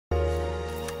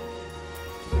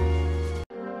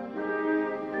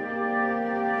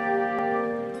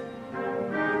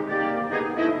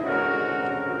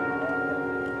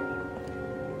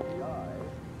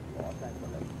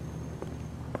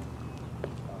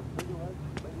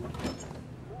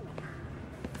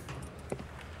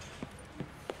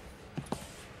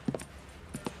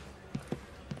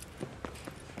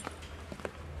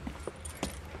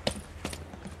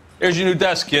Here's your new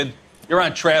desk, kid. You're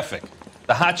on traffic.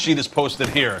 The hot sheet is posted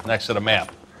here, next to the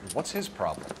map. What's his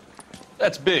problem?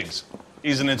 That's Biggs.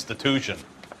 He's an institution.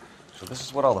 So this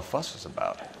is what all the fuss is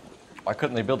about. Why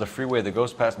couldn't they build a freeway that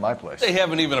goes past my place? They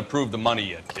haven't even approved the money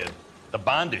yet, kid. The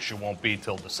bond issue won't be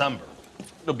till December.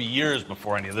 It'll be years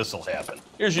before any of this will happen.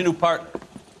 Here's your new partner,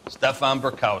 Stefan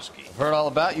Burkowski. I've heard all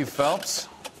about you, Phelps.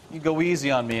 You go easy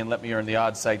on me and let me earn the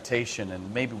odd citation,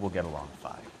 and maybe we'll get along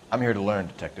fine. I'm here to learn,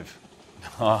 Detective.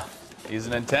 Oh, he's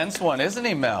an intense one, isn't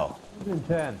he, Mel?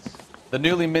 Intense. The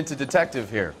newly minted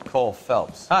detective here, Cole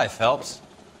Phelps. Hi, Phelps.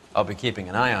 I'll be keeping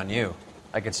an eye on you.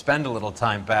 I could spend a little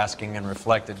time basking in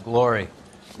reflected glory.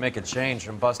 Make a change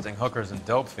from busting hookers and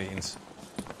dope fiends.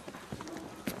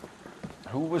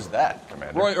 Who was that,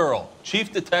 Commander? Roy Earl,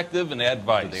 chief detective and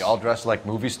advice. Do they all dress like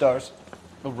movie stars?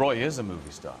 Well, Roy is a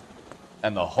movie star.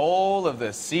 And the whole of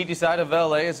the seedy side of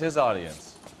L.A. is his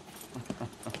audience.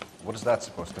 What is that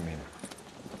supposed to mean?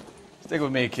 Stick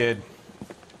with me, kid.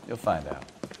 You'll find out.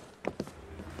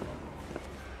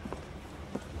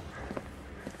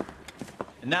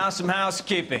 And now some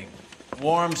housekeeping.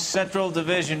 Warm Central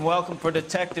Division welcome for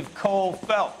Detective Cole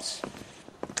Phelps.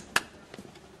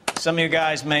 Some of you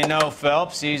guys may know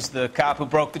Phelps. He's the cop who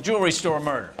broke the jewelry store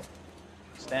murder.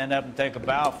 Stand up and take a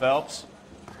bow, Phelps.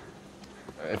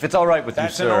 If it's all right with you,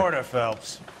 sir. That's an order,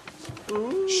 Phelps.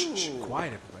 Shh,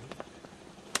 quiet, everybody.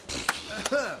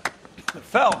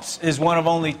 Phelps is one of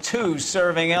only 2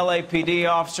 serving LAPD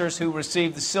officers who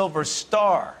received the Silver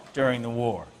Star during the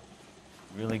war.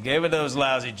 Really gave it those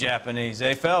lousy Japanese,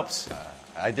 eh, Phelps?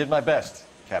 I did my best,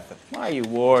 Captain. Why are you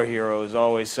war heroes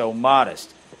always so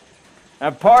modest?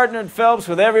 I've partnered Phelps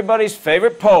with everybody's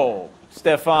favorite Pole,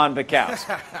 Stefan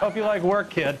Burkowski. Hope you like work,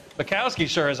 kid. Bukowski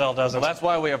sure as hell doesn't. Well, that's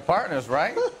why we have partners,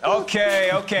 right?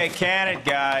 Okay, can it,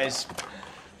 guys.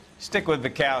 Stick with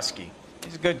Bukowski.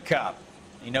 He's a good cop.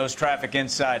 He knows traffic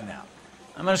inside and out.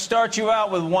 I'm going to start you out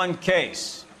with 1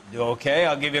 case. Do okay,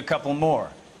 I'll give you a couple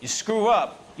more. You screw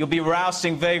up, you'll be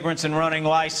rousting vagrants and running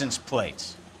license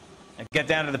plates. Now get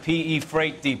down to the PE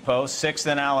Freight Depot, 6th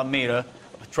and Alameda.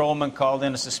 A patrolman called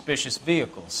in a suspicious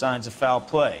vehicle. Signs of foul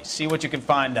play. See what you can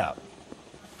find out.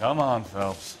 Come on,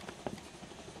 Phelps.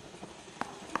 I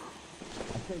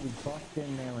say we bust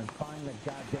in there and find the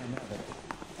goddamn evidence.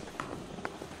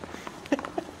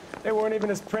 They weren't even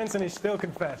his prints and he still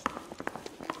confessed.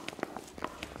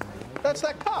 That's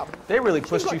that cop. They really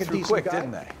pushed like you a through decent quick, guy.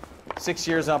 didn't they? 6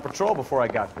 years on patrol before I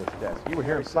got to this desk. You were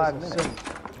here in 5 minutes.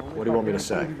 What do you want me to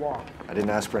say? I didn't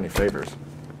ask for any favors.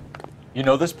 You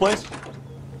know this place?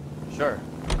 Sure.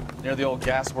 Near the old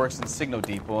gas works and Signo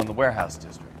Depot in the warehouse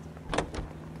district.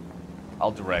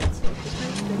 I'll direct.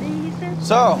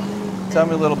 So, tell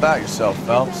me a little about yourself,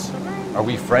 Phelps. Are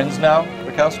we friends now,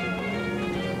 Burkowski?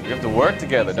 We have to work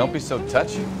together. Don't be so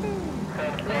touchy.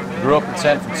 Grew up in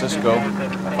San Francisco.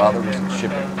 My father was in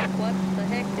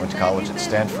shipping. Went to college at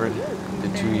Stanford.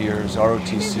 Did 2 years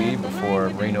ROTC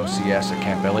before Marine OCS at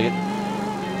Camp Elliott.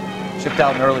 Shipped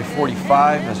out in early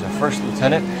 '45 as a first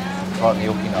lieutenant. Fought in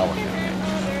the Okinawa campaign.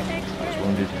 I was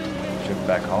wounded. Shipped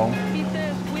back home.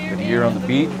 Did a year on the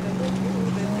beat.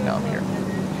 And now I'm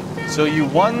here. So you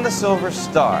won the Silver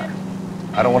Star.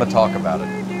 I don't want to talk about it.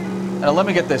 Now let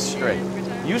me get this straight.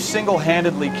 You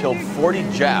single-handedly killed 40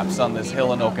 Japs on this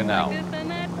hill in Okinawa.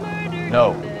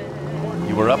 No.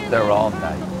 You were up there all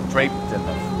night, draped in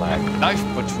the flag, knife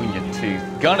between your teeth,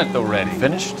 gun at the ready.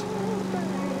 Finished?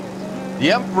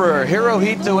 The Emperor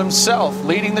Hirohito himself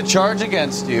leading the charge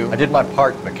against you. I did my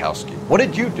part, Burkowski. What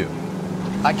did you do?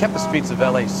 I kept the streets of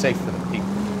L.A. safe for the people.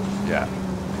 Yeah.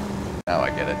 Now I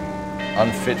get it.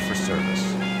 Unfit for service.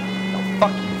 No,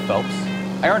 fuck you, Phelps.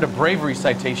 I earned a bravery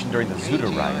citation during the Zuda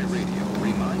riot.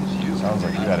 Sounds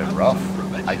like you had it rough.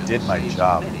 I did my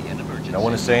job. No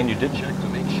one is saying you didn't.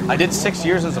 I did 6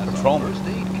 years as a patrolman.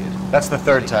 That's the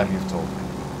 3rd time you've told me.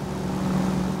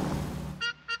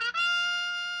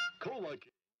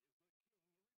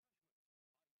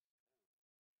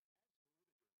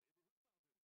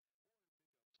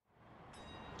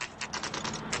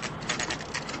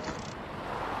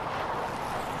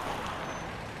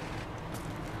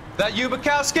 That you,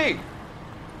 Bukowski?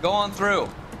 Go on through.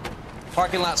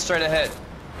 Parking lot straight ahead.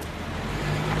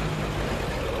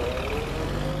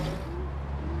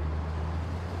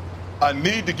 I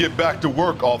need to get back to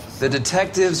work, officer. The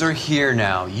detectives are here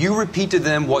now. You repeat to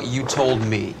them what you told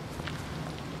me.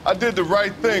 I did the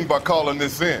right thing by calling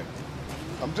this in.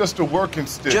 I'm just a working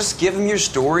stick. Just give them your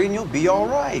story and you'll be all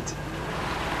right.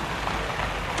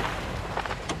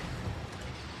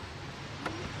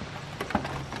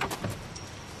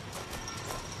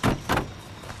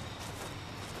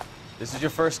 This is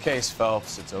your first case,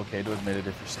 Phelps. It's okay to admit it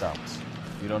if you're stumped.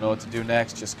 you don't know what to do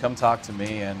next, just come talk to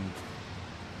me and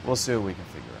we'll see what we can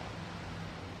figure out.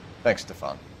 Thanks,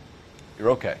 Stefan. You're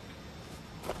okay.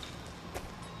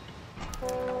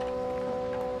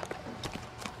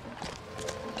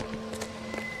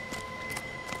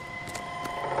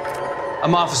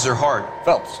 I'm Officer Hart.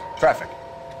 Phelps, traffic.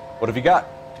 What have you got?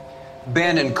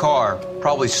 Abandoned car,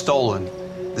 probably stolen.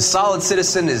 The solid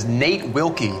citizen is Nate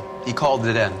Wilkie. He called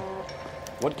it in.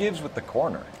 What gives with the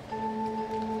coroner?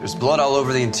 There's blood all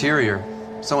over the interior.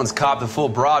 Someone's copped a full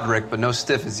Broderick, but no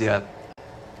stiff as yet.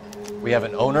 We have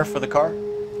an owner for the car?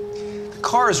 The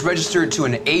car is registered to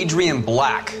an Adrian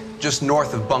Black, just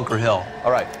north of Bunker Hill.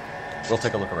 All right, we'll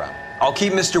take a look around. I'll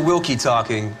keep Mr. Wilkie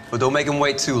talking, but don't make him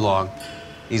wait too long.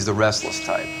 He's the restless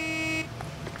type.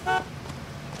 I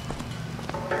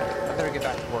better get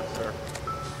back to work, sir.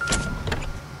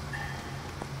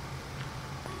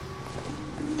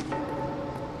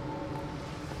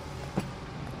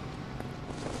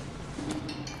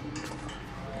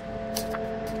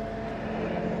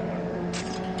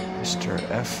 Mr.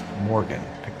 F. Morgan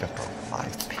picked up a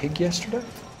live pig yesterday?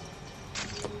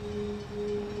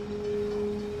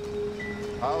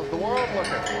 How's the world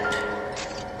looking?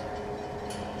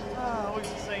 Always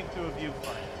the same two of you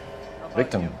fighting.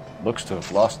 Victim looks to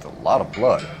have lost a lot of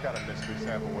blood. I've got a mystery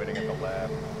sample waiting at the lab.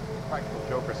 Practical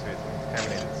Joker says it's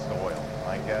contaminated soil.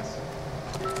 My guess,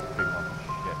 big lump of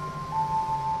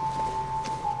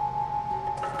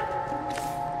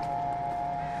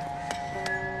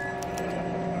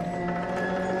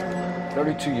shit.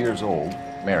 32 years old,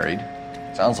 married.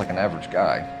 Sounds like an average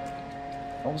guy.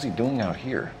 What was he doing out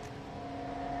here?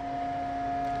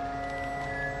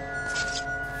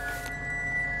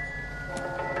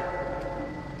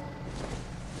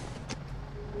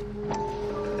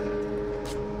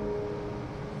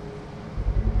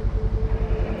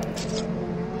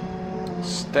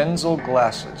 Stenzel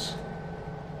glasses.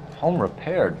 Home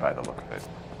repaired by the look of it.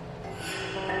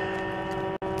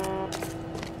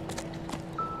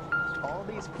 All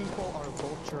these people are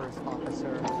vultures,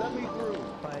 officer. Let me through.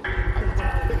 But you can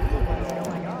tell me what's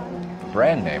going on. The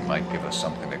brand name might give us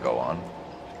something to go on.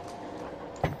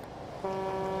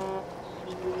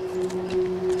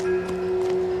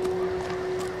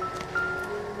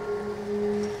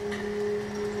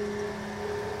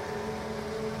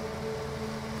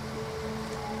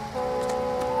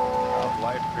 How's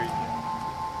life treating you?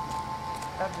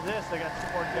 After this, I got two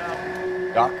more jobs.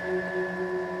 Doc?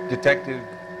 Detective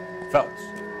Phelps.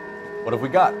 What have we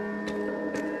got?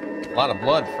 A lot of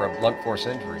blood for a blunt force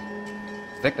injury.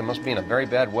 The victim must be in a very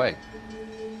bad way.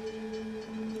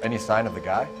 Any sign of the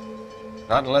guy?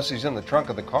 Not unless he's in the trunk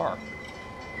of the car.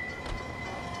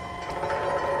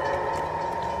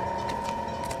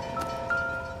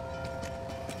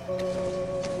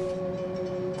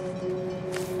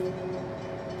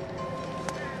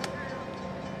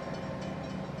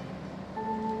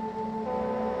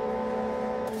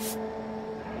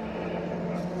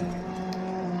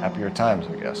 Happier times,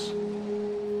 I guess.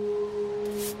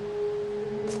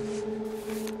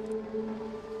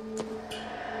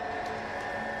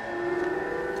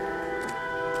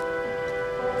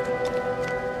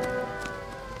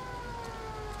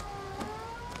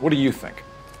 What do you think?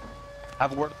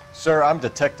 Have a word. Sir, I'm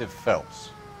Detective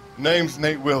Phelps. Name's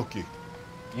Nate Wilkie.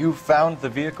 You found the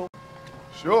vehicle?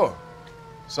 Sure.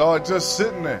 Saw it just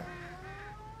sitting there.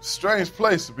 Strange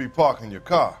place to be parking your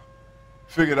car.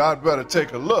 Figured I'd better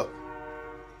take a look.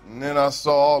 And then I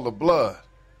saw all the blood.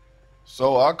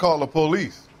 So I called the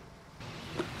police.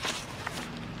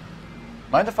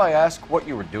 Mind if I ask what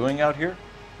you were doing out here?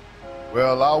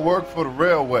 Well, I work for the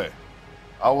railway.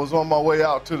 I was on my way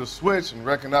out to the switch and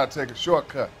reckoned I'd take a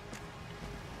shortcut.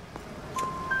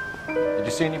 Did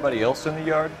you see anybody else in the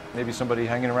yard? Maybe somebody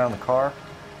hanging around the car?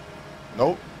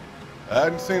 Nope. I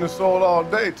hadn't seen a soul all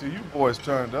day till you boys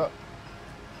turned up.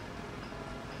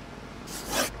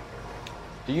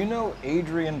 Do you know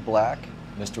Adrian Black,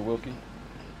 Mr. Wilkie?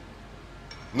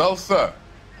 No, sir.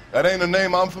 That ain't a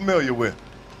name I'm familiar with.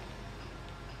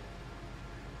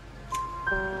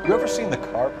 You ever seen the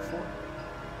car before?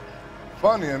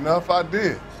 Funny enough, I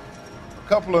did. A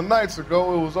couple of nights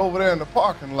ago, it was over there in the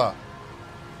parking lot.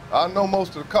 I know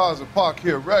most of the cars are parked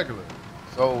here regularly,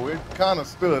 so it kind of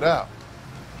stood out.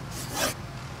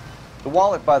 The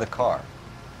wallet by the car.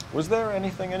 Was there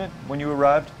anything in it when you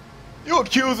arrived? You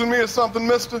accusing me of something,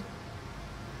 mister?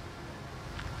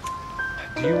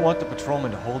 Do you want the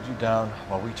patrolman to hold you down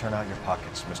while we turn out your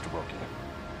pockets, Mr. Wilkie?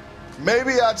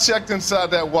 Maybe I checked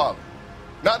inside that wallet.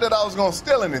 Not that I was gonna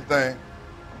steal anything.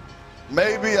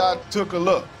 Maybe I took a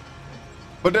look.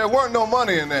 But there weren't no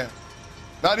money in there.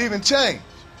 Not even change.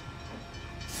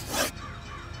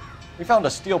 We found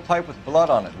a steel pipe with blood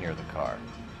on it near the car.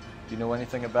 Do you know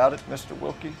anything about it, Mr.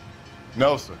 Wilkie?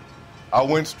 No, sir. I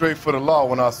went straight for the law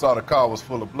when I saw the car was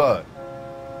full of blood.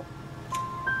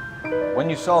 When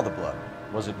you saw the blood,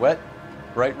 was it wet,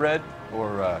 bright red,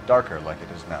 or darker like it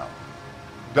is now?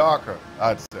 Darker,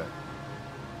 I'd say.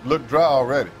 Looked dry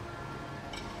already.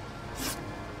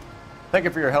 Thank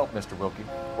you for your help, Mr. Wilkie.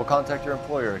 We'll contact your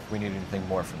employer if we need anything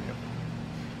more from you.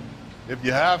 If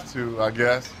you have to, I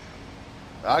guess.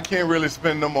 I can't really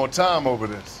spend no more time over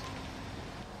this.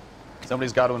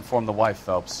 Somebody's got to inform the wife,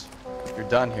 Phelps. If you're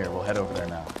done here, we'll head over there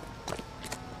now.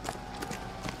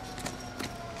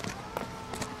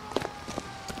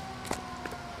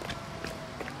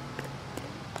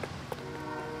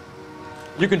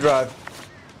 You can drive.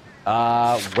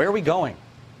 Where are we going?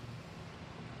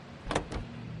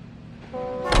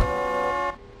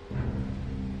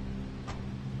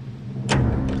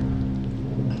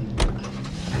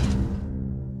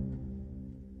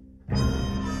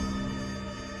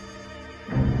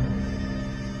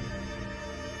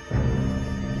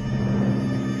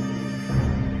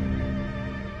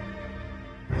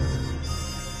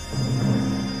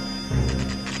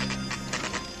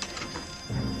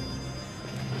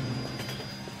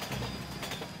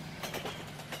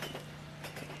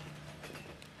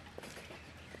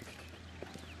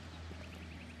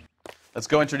 Let's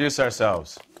go introduce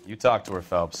ourselves. You talk to her,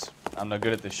 Phelps. I'm no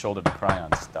good at this shoulder to cry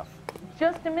on stuff.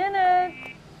 Just a minute.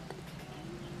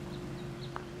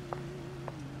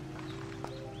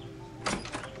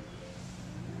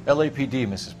 LAPD,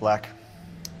 Mrs. Black.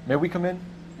 May we come in?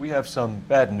 We have some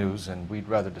bad news, and we'd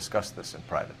rather discuss this in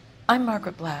private. I'm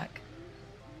Margaret Black.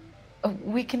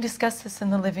 We can discuss this in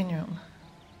the living room.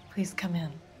 Please come in.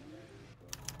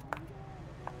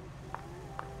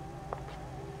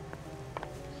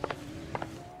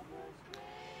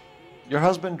 Your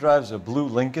husband drives a blue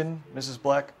Lincoln, Mrs.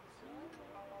 Black?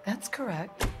 That's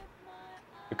correct.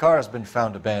 The car has been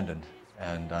found abandoned,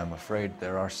 and I'm afraid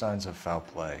there are signs of foul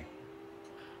play.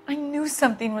 I knew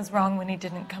something was wrong when he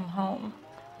didn't come home.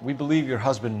 We believe your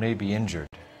husband may be injured.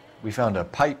 We found a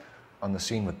pipe on the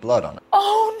scene with blood on it.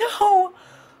 Oh, no!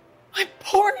 My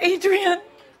poor Adrian!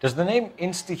 Does the name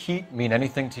Insta-Heat mean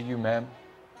anything to you, ma'am?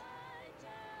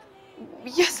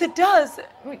 Yes, it does.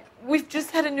 We've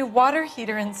just had a new water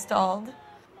heater installed.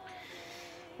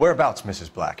 Whereabouts,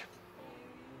 Mrs. Black?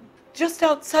 Just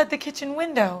outside the kitchen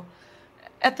window,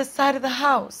 at the side of the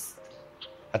house.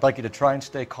 I'd like you to try and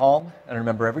stay calm and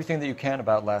remember everything that you can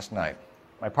about last night.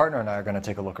 My partner and I are going to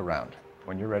take a look around.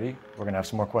 When you're ready, we're going to have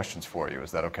some more questions for you.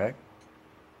 Is that okay?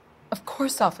 Of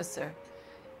course, officer.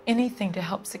 Anything to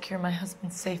help secure my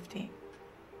husband's safety.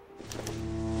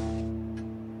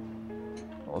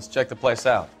 Well, let's check the place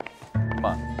out. Come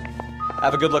on.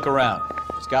 Have a good look around.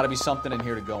 There's got to be something in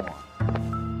here to go on.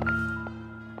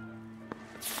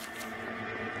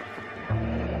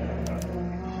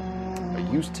 A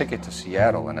used ticket to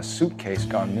Seattle and a suitcase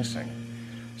gone missing.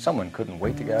 Someone couldn't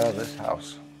wait to get out of this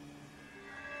house.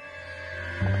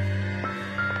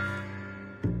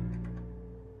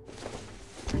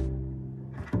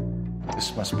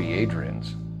 This must be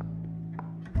Adrian's.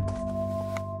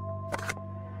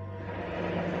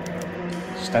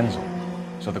 Stencil,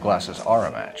 so the glasses are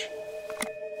a match.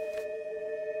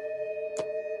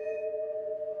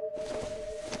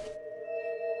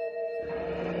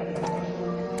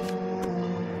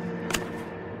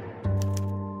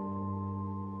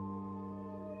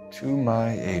 To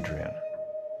my Adrian.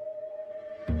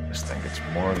 This thing gets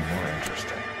more and more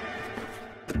interesting.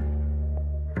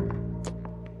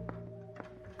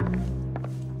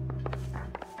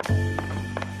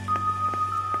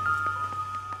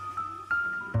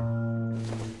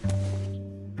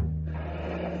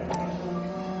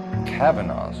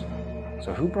 Kavanaugh's.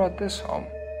 So who brought this home?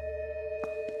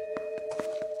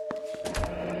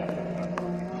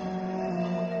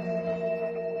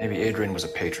 Maybe Adrian was a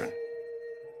patron.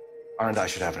 R&I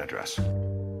should have an address.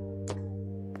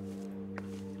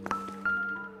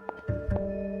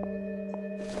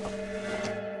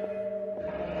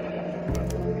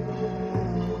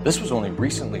 This was only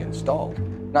recently installed,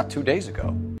 not 2 days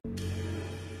ago.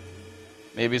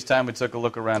 Maybe it's time we took a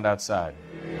look around outside.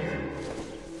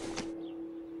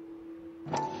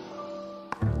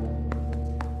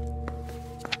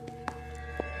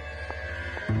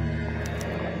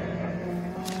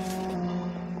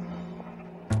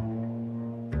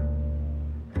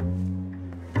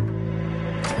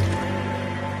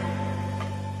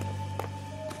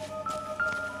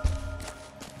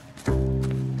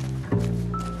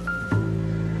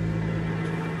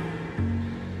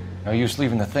 No use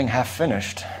leaving the thing half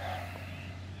finished.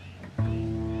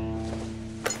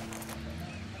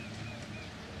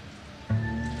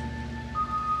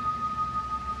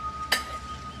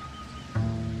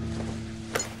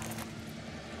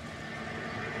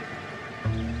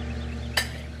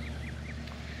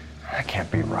 can't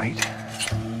be right.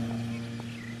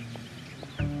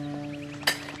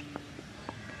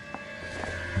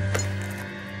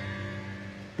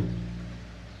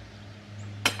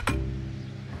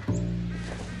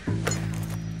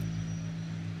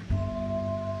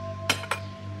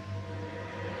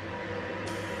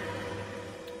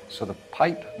 So the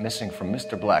pipe missing from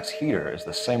Mr. Black's heater is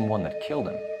the same one that killed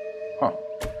him. Huh.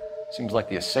 Seems like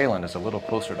the assailant is a little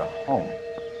closer to home.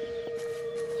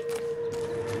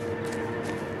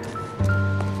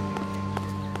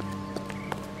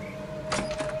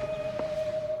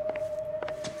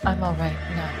 I'm all right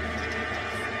now.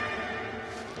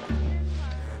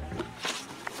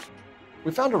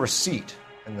 We found a receipt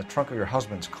in the trunk of your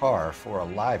husband's car for a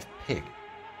live pig.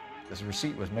 This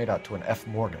receipt was made out to an F.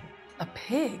 Morgan. A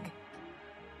pig?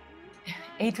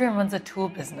 Adrian runs a tool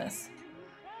business.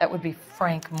 That would be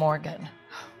Frank Morgan.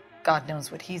 God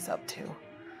knows what he's up to.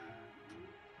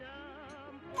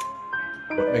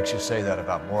 What makes you say that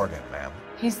about Morgan, ma'am?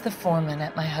 He's the foreman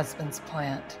at my husband's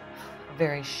plant. A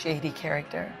very shady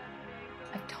character.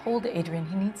 I've told Adrian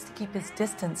he needs to keep his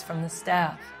distance from the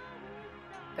staff.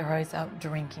 They're always out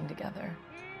drinking together.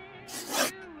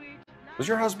 Was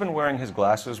your husband wearing his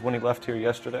glasses when he left here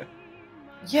yesterday?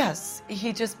 Yes,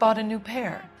 he just bought a new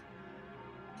pair.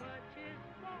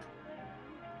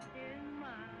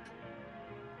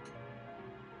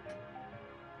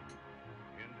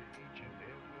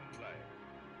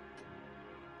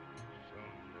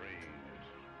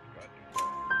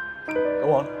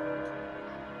 Go on.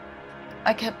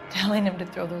 I kept telling him to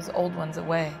throw those old ones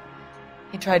away.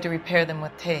 He tried to repair them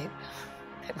with tape.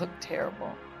 They looked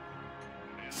terrible.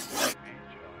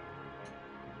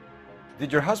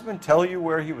 Did your husband tell you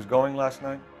where he was going last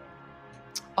night?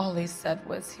 All he said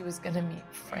was he was going to meet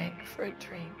Frank for a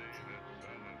drink.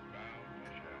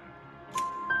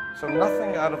 So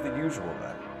nothing out of the usual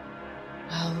then?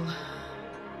 Well,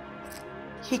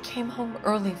 he came home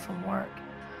early from work.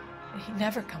 He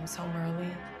never comes home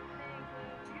early.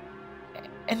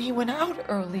 And he went out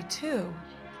early, too.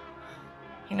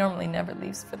 He normally never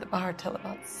leaves for the bar till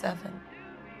about 7.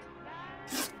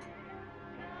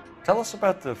 Tell us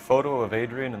about the photo of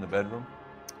Adrian in the bedroom.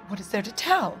 What is there to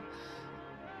tell?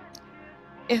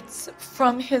 It's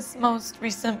from his most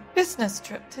recent business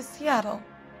trip to Seattle.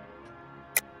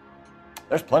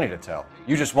 There's plenty to tell.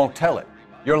 You just won't tell it.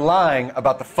 You're lying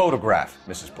about the photograph,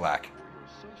 Mrs. Black.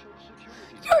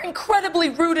 You're incredibly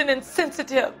rude and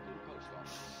insensitive.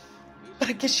 But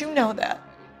I guess you know that.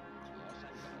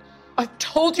 I've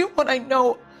told you what I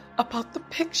know about the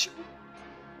picture.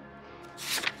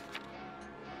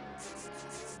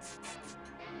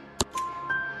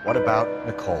 What about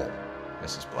Nicole,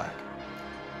 Mrs. Black?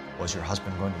 Was your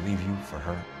husband going to leave you for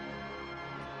her?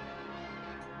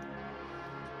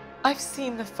 I've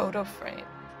seen the photo frame.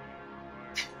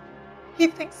 He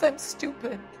thinks I'm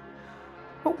stupid.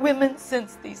 But women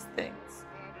sense these things.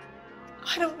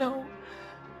 I don't know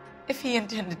if he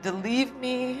intended to leave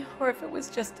me or if it was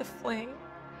just a fling.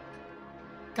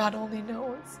 God only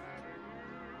knows.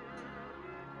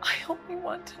 I only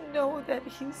want to know that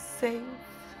he's safe.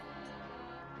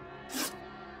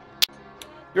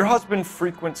 Your husband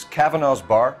frequents Kavanaugh's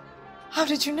bar? How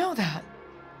did you know that?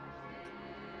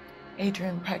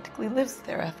 Adrian practically lives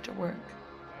there after work.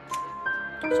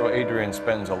 So Adrian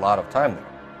spends a lot of time there?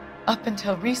 Up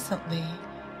until recently,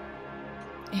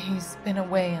 he's been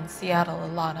away in Seattle a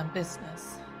lot on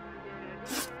business.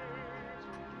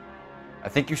 I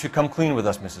think you should come clean with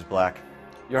us, Mrs. Black.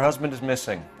 Your husband is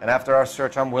missing, and after our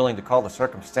search, I'm willing to call the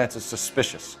circumstances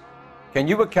suspicious. Can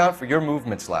you account for your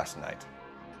movements last night?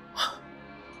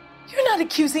 You're not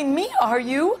accusing me, are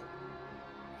you?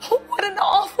 What an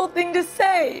awful thing to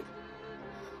say.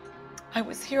 I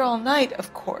was here all night,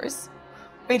 of course,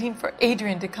 waiting for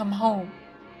Adrian to come home.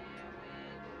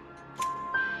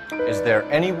 Is there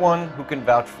anyone who can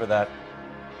vouch for that?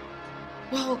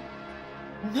 Well,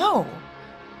 no.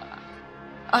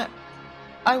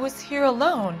 I was here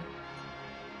alone.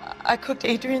 I cooked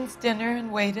Adrian's dinner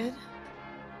and waited,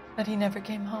 but he never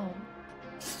came home.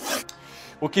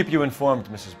 We'll keep you informed,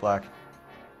 Mrs. Black.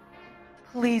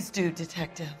 Please do,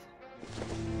 Detective.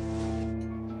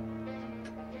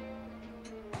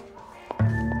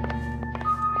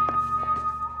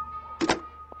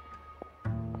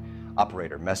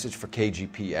 Operator, message for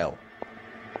KGPL.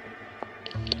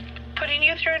 Putting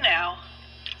you through now.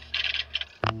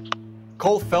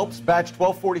 Cole Phelps, badge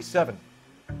 1247.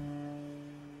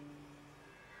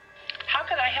 How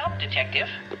can I help, Detective?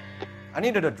 I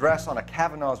need an address on a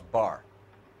Kavanaugh's bar.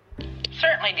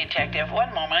 Certainly, Detective.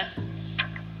 One moment.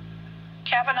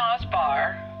 Kavanaugh's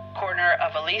Bar, corner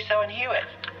of Aliso and Hewitt,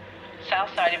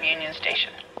 south side of Union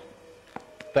Station.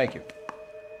 Thank you.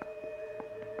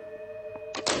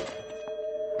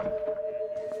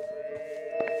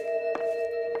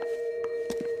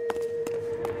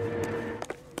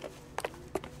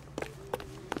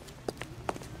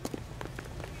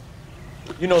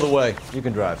 You know the way. You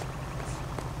can drive.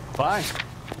 Fine.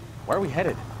 Where are we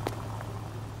headed?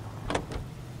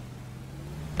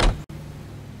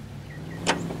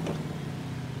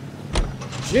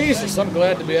 Jesus, I'm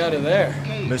glad to be out of there.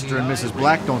 Mr. and Mrs.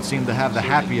 Black don't seem to have the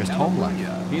happiest home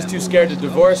life. He's too scared to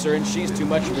divorce her, and she's too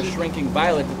much of a shrinking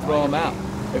violet to throw him out.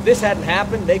 If this hadn't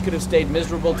happened, they could have stayed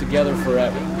miserable together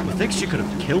forever. You think she could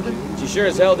have killed him? She sure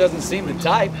as hell doesn't seem to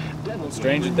type.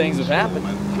 Stranger things have happened.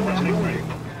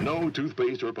 No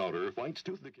toothpaste or powder fights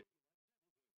tooth decay.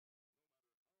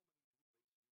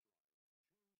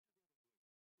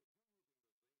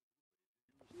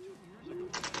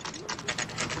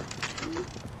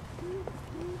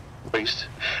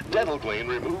 Dental Clean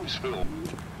removes film.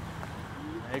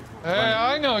 Hey,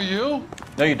 I know you.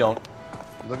 No, you don't.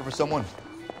 You looking for someone?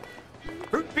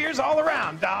 Root beers all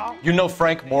around, dawg. You know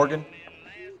Frank Morgan?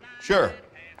 Sure.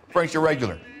 Frank's your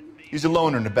regular. He's a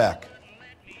loner in the back.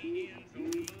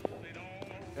 Can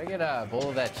I get a bowl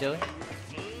of that chili?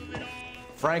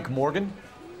 Frank Morgan?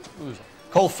 Who's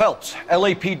Cole Phelps,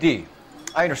 LAPD.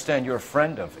 I understand you're a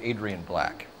friend of Adrian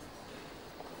Black.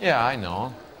 Yeah, I know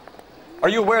him. Are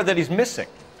you aware that he's missing?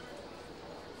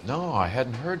 No, I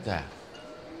hadn't heard that.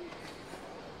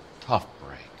 Tough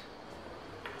break.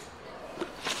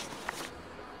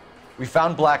 We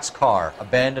found Black's car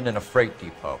abandoned in a freight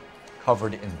depot,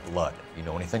 covered in blood. You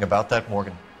know anything about that,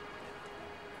 Morgan?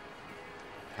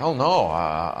 Hell no.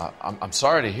 I'm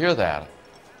sorry to hear that.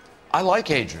 I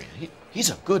like Adrian. He's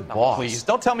a good boss. Please,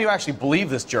 don't tell me you actually believe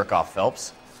this jerk-off,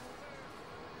 Phelps.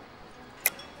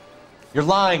 You're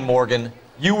lying, Morgan.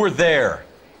 You were there.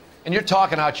 And you're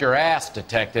talking out your ass,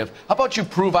 detective. How about you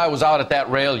prove I was out at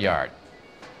that rail yard?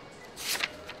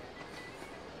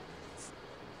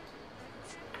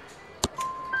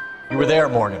 You were there,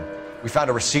 Morgan. We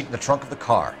found a receipt in the trunk of the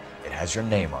car. It has your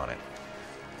name on it.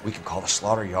 We can call the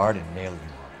slaughter yard and nail you on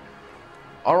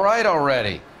it. All right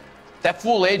already. That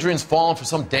fool Adrian's fallen for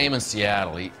some dame in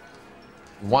Seattle. He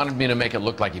wanted me to make it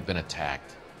look like he'd been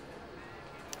attacked.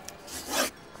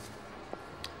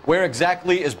 Where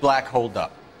exactly is Black holed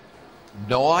up?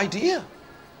 No idea.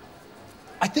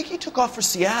 I think he took off for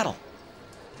Seattle.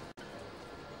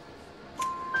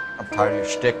 I'm tired of your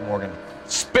shtick, Morgan.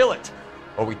 Spill it!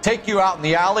 Or we take you out in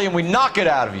the alley and we knock it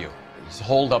out of you. He's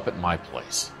holed up at my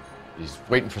place. He's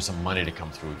waiting for some money to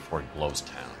come through before he blows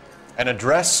town. An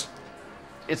address?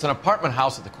 It's an apartment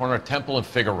house at the corner of Temple and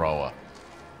Figueroa.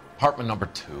 Apartment number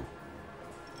 2.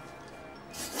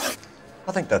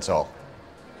 I think that's all.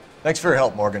 Thanks for your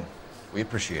help, Morgan. We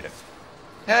appreciate it.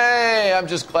 Hey, I'm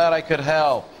just glad I could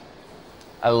help.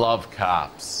 I love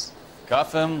cops.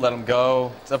 Cuff him, let him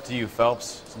go. It's up to you,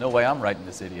 Phelps. There's no way I'm writing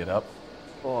this idiot up.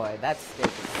 Boy, that steak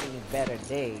has seen better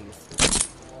days.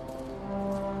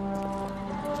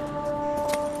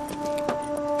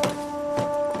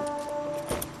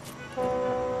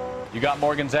 You got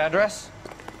Morgan's address?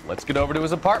 Let's get over to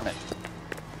his apartment.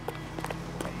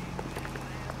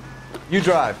 You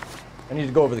drive. I need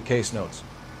to go over the case notes.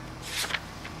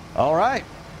 All right.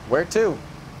 Where to?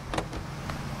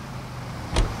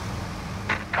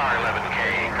 Car 11K,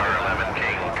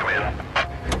 come in.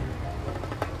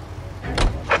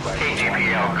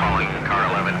 KGPL calling car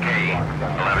 11K.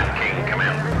 11K, come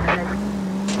in.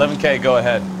 11K, go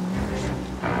ahead.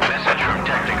 Message from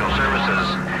Technical Services.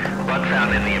 Blood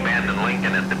found in the abandoned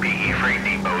Lincoln at the PE Freight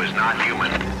Depot is not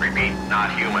human. Repeat,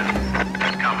 not human.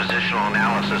 Compositional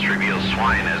analysis reveals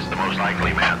swine as the most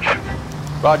likely match.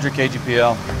 Roger,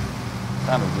 KGPL.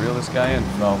 Time to reel this guy in,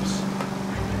 Phelps.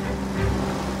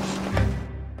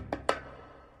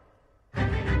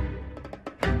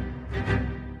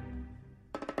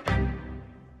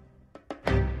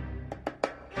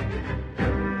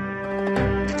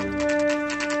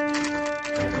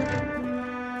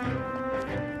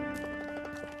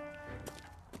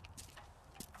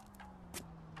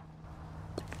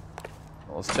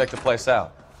 Well, let's check the place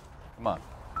out. Come on.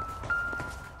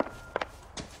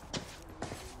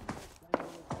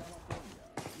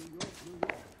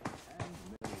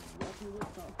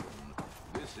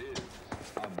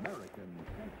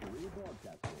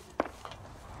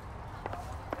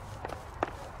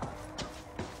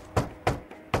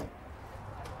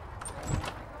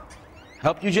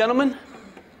 Help you, gentlemen?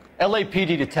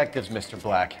 LAPD detectives, Mr.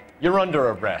 Black. You're under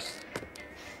arrest.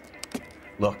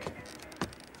 Look,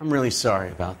 I'm really sorry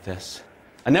about this.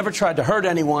 I never tried to hurt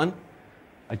anyone.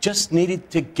 I just needed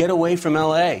to get away from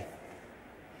LA. I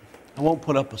won't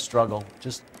put up a struggle.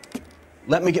 Just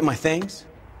let me get my things.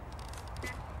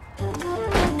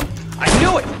 I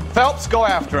knew it! Phelps, go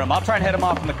after him. I'll try and head him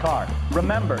off in the car.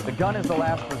 Remember, the gun is the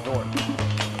last resort.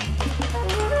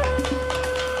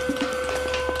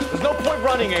 There's no point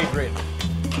running, Adrian.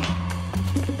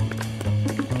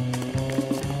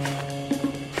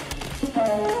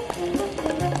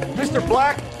 Mr.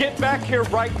 Black, get back here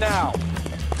right now.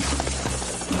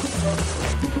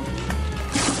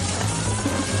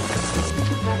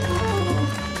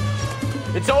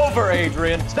 It's over,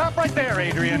 Adrian. Stop right there,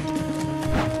 Adrian.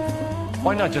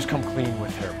 Why not just come clean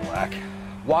with her, Black?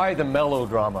 Why the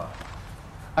melodrama?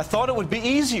 I thought it would be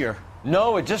easier.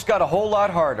 No, it just got a whole lot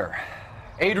harder.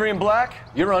 Adrian Black,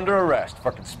 you're under arrest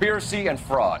for conspiracy and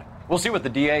fraud. We'll see what the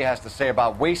DA has to say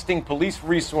about wasting police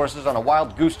resources on a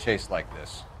wild goose chase like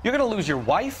this. You're gonna lose your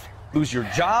wife, lose your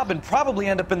job, and probably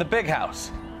end up in the big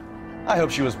house. I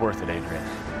hope she was worth it, Adrian.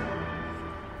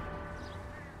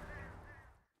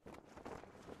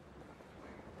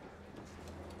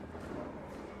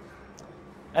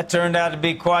 That turned out to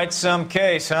be quite some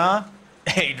case, huh?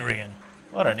 Adrian,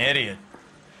 what an idiot.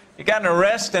 You got an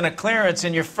arrest and a clearance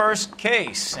in your first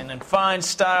case, and in fine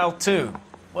style, too.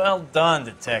 Well done,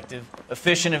 detective.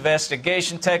 Efficient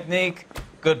investigation technique,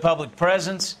 good public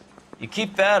presence. You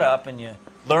keep that up and you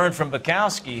learn from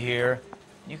Bukowski here,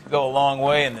 you could go a long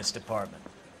way in this department.